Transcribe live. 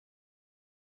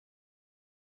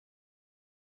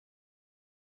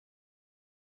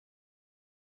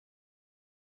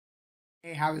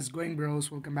Hey, how is going,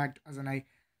 bros? Welcome back to Azanai.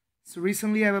 So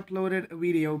recently I've uploaded a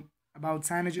video about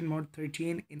Cyanogenmod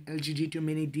 13 in LG G2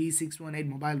 Mini D618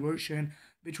 mobile version,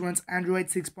 which runs Android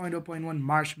 6.0.1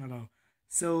 Marshmallow.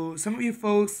 So some of you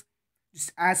folks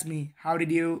just asked me, how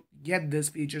did you get this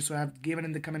feature? So I've given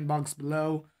in the comment box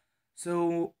below.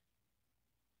 So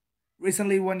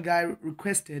recently one guy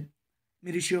requested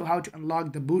me to show how to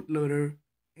unlock the bootloader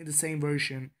in the same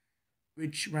version,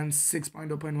 which runs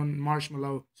 6.0.1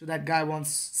 Marshmallow. So that guy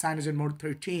wants Cyanogenmod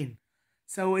 13.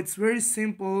 So it's very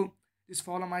simple. Just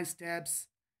follow my steps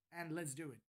and let's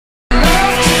do it.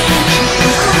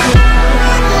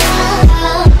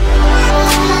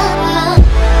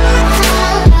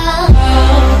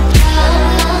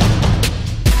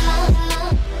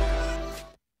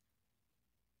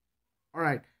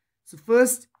 Alright, so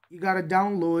first you gotta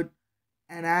download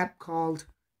an app called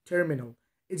Terminal.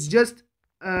 It's just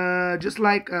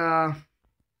like a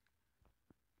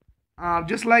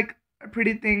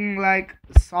pretty thing, like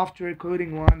a software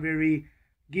coding one where we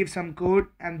give some code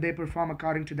and they perform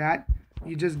according to that.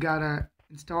 You just gotta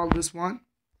install this one.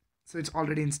 So it's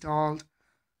already installed.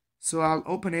 So I'll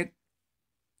open it.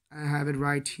 I have it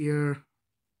right here.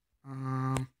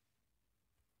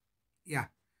 Yeah.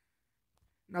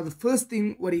 Now the first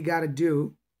thing what you gotta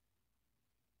do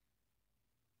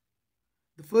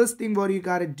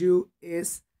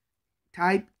is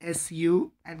type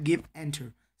SU and give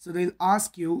enter. So they'll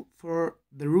ask you for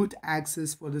the root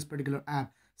access for this particular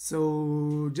app.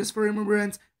 So just for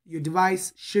remembrance, your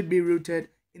device should be rooted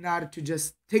in order to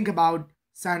just think about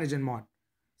Cyanogenmod.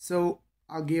 So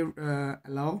I'll give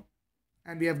allow,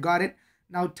 and we have got it.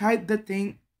 Now type the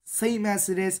thing same as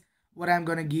it is what I'm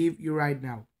gonna give you right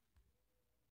now.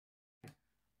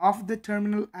 After the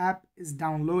terminal app is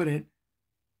downloaded,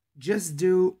 just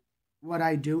do what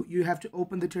I do. You have to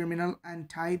open the terminal and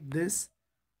type this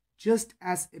just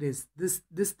as it is.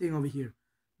 This thing over here.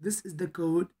 This is the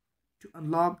code to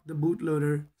unlock the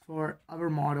bootloader for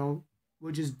our model,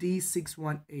 which is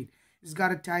D618. You just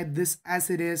gotta type this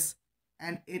as it is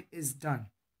and it is done.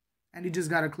 And you just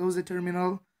gotta close the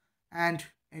terminal and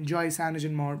enjoy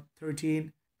Cyanogenmod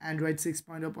 13 Android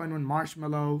 6.0.1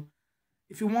 Marshmallow.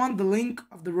 If you want the link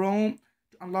of the ROM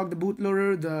to unlock the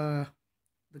bootloader, the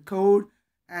code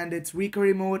and its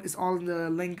recovery mode is all in the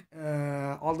link.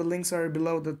 All the links are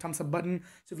below the thumbs up button.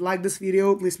 So if you like this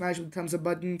video, please smash the thumbs up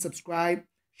button, subscribe,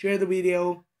 share the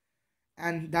video,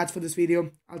 and that's for this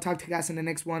video. I'll talk to you guys in the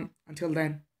next one. Until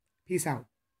then, peace out.